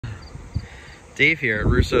Dave here at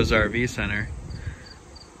Russo's RV Center.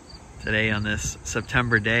 Today on this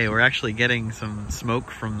September day, we're actually getting some smoke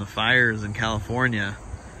from the fires in California.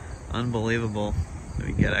 Unbelievable.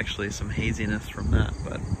 We get actually some haziness from that,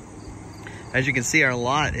 but as you can see, our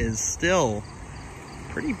lot is still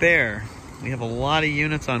pretty bare. We have a lot of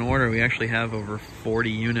units on order. We actually have over 40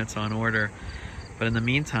 units on order, but in the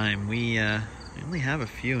meantime, we only have a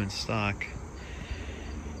few in stock.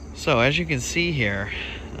 So as you can see here,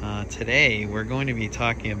 today we're going to be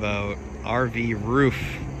talking about RV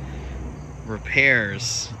roof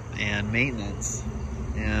repairs and maintenance.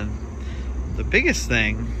 And the biggest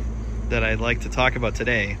thing that I'd like to talk about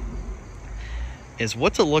today is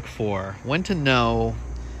what to look for, when to know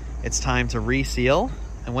it's time to reseal,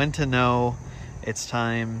 and when to know it's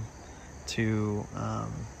time to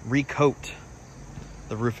recoat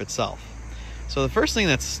the roof itself. So the first thing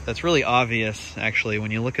that's really obvious, actually,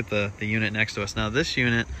 when you look at the unit next to us. Now, this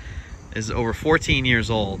unit is over 14 years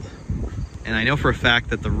old, and I know for a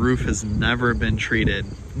fact that the roof has never been treated.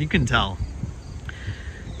 You can tell.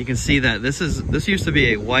 You can see that this used to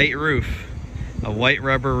be a white roof, a white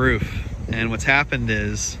rubber roof, and what's happened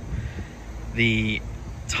is the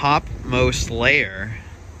topmost layer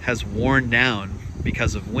has worn down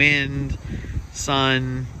because of wind,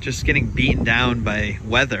 sun, just getting beaten down by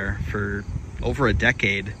weather for over a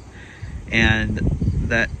decade, and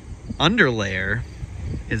that underlayer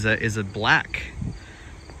is a black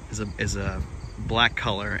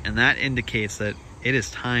color, and that indicates that it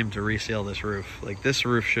is time to reseal this roof. Like, this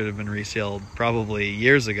roof should have been resealed probably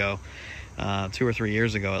years ago, 2 or 3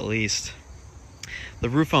 years ago at least. The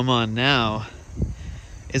roof I'm on now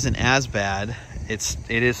isn't as bad. It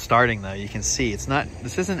is starting though. You can see it's not.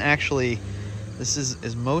 This isn't actually. This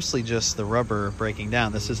is mostly just the rubber breaking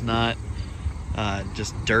down. This is not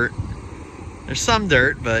just dirt. There's some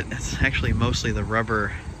dirt, but it's actually mostly the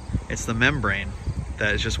rubber. It's the membrane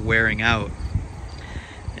that is just wearing out.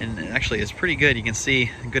 And actually, it's pretty good. You can see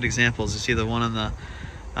good examples. You see the one on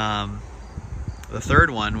the third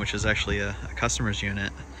one, which is actually a customer's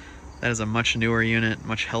unit. That is a much newer unit,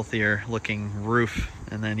 much healthier looking roof.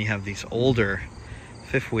 And then you have these older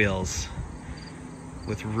fifth wheels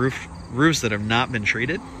with roofs that have not been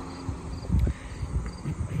treated.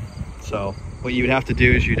 So what you would have to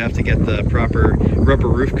do is you'd have to get the proper rubber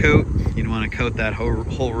roof coat. You'd want to coat that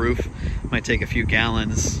whole roof. Might take a few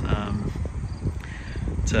gallons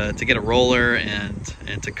to get a roller and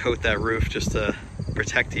to coat that roof, just to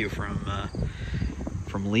protect you from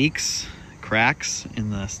leaks, cracks in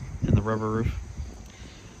the rubber roof.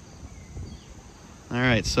 All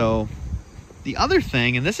right, so the other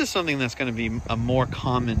thing, and this is something that's going to be a more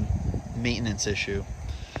common maintenance issue.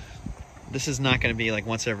 This is not going to be like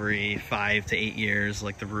once every 5 to 8 years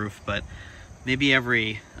like the roof, but maybe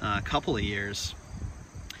every couple of years.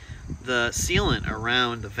 The sealant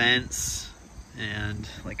around the vents and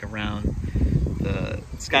like around the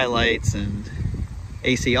skylights and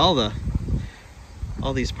AC, all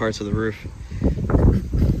these parts of the roof.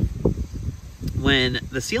 When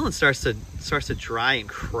the sealant starts to dry and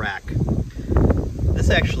crack, this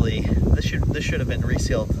should have been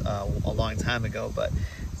resealed a long time ago, but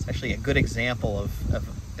it's actually a good example of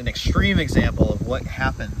an extreme example of what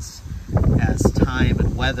happens as time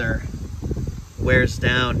and weather wears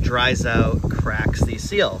down, dries out, cracks these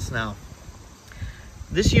seals. Now,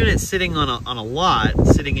 this unit sitting on a lot,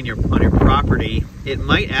 sitting on your property, it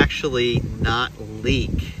might actually not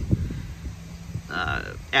leak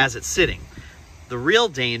as it's sitting. The real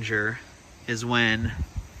danger is when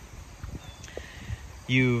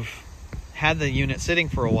you've had the unit sitting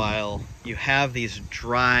for a while, you have these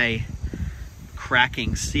dry,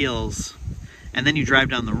 cracking seals, and then you drive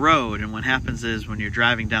down the road, and what happens is when you're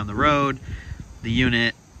driving down the road, the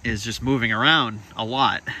unit is just moving around a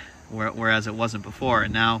lot, whereas it wasn't before.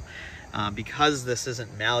 And now, because this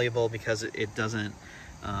isn't malleable, because it doesn't,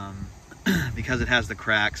 because it has the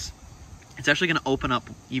cracks, it's actually going to open up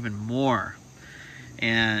even more.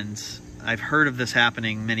 And I've heard of this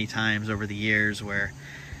happening many times over the years, where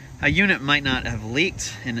a unit might not have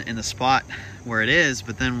leaked in the spot where it is,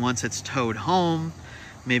 but then once it's towed home,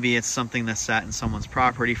 maybe it's something that sat in someone's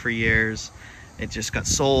property for years, it just got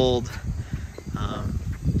sold,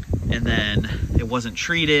 and then it wasn't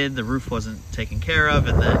treated, the roof wasn't taken care of,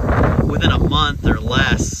 and then within a month or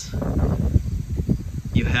less,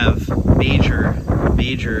 you have major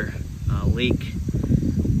leak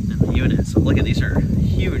in the unit. So look at, these are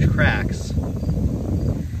huge cracks.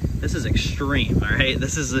 This is extreme, all right?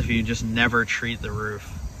 This is if you just never treat the roof.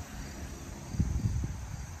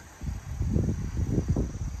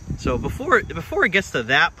 So before it gets to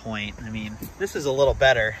that point, I mean, this is a little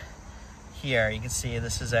better here. You can see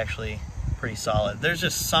this is actually pretty solid. There's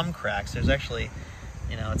just some cracks. There's actually,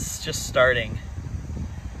 you know, it's just starting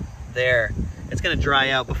there. It's gonna dry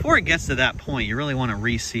out. Before it gets to that point, you really wanna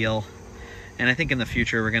reseal. And I think in the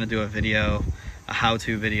future, we're gonna do a video, a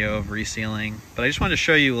how-to video of resealing. But I just wanted to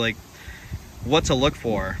show you like what to look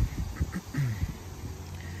for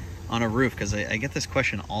on a roof, because I get this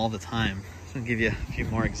question all the time. So I'll give you a few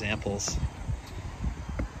more examples.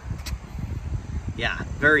 Yeah,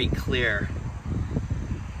 very clear.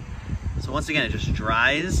 So once again, it just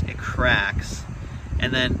dries, it cracks,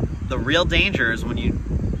 and then the real danger is when you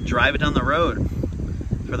drive it down the road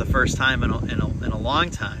for the first time in a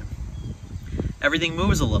long time. Everything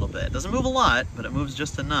moves a little bit. It doesn't move a lot, but it moves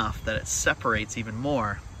just enough that it separates even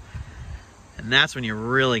more. And that's when you're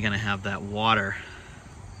really gonna have that water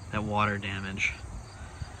damage.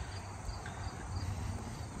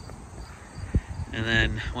 And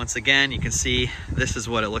then once again, you can see this is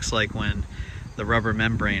what it looks like when the rubber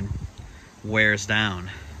membrane wears down.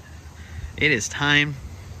 It is time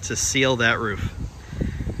to seal that roof.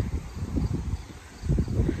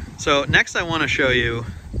 So next I want to show you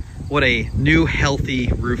what a new healthy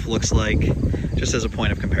roof looks like, just as a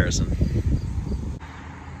point of comparison.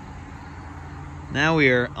 Now we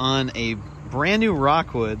are on a brand new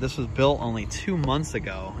Rockwood. This was built only 2 months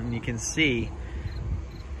ago, and you can see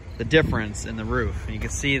the difference in the roof. And you can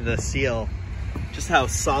see the seal, just how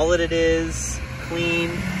solid it is, clean.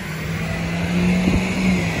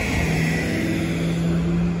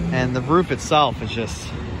 And the roof itself is just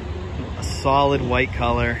a solid white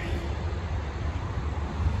color.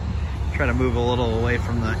 Try to move a little away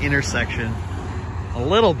from the intersection a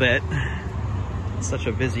little bit. It's such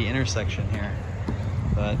a busy intersection here.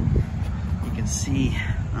 But you can see,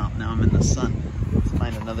 oh, now I'm in the sun. Let's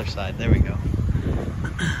find another side. There we go.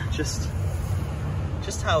 Just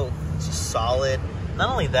how it's just solid. Not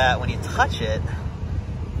only that, when you touch it,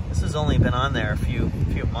 this has only been on there a few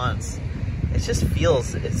months. It just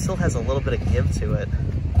feels, it still has a little bit of give to it.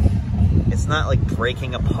 It's not like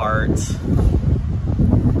breaking apart.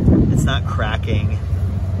 It's not cracking.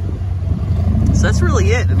 So that's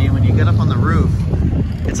really it. I mean, when you get up on the roof,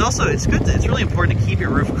 it's good. It's really important to keep your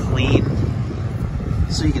roof clean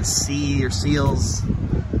so you can see your seals.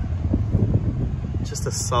 Just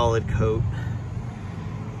a solid coat.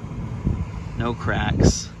 No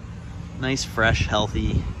cracks. Nice, fresh,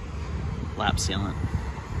 healthy lap sealant.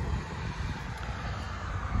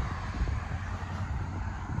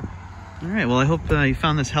 All right, well, I hope you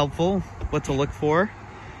found this helpful, what to look for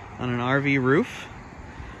on an RV roof.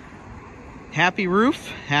 Happy roof,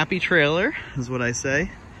 happy trailer is what I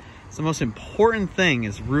say. It's the most important thing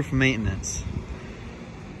is roof maintenance.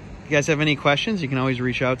 If you guys have any questions, you can always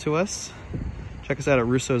reach out to us. Check us out at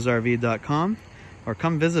russosrv.com or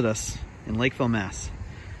come visit us in Lakeville, Mass.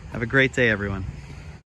 Have a great day, everyone.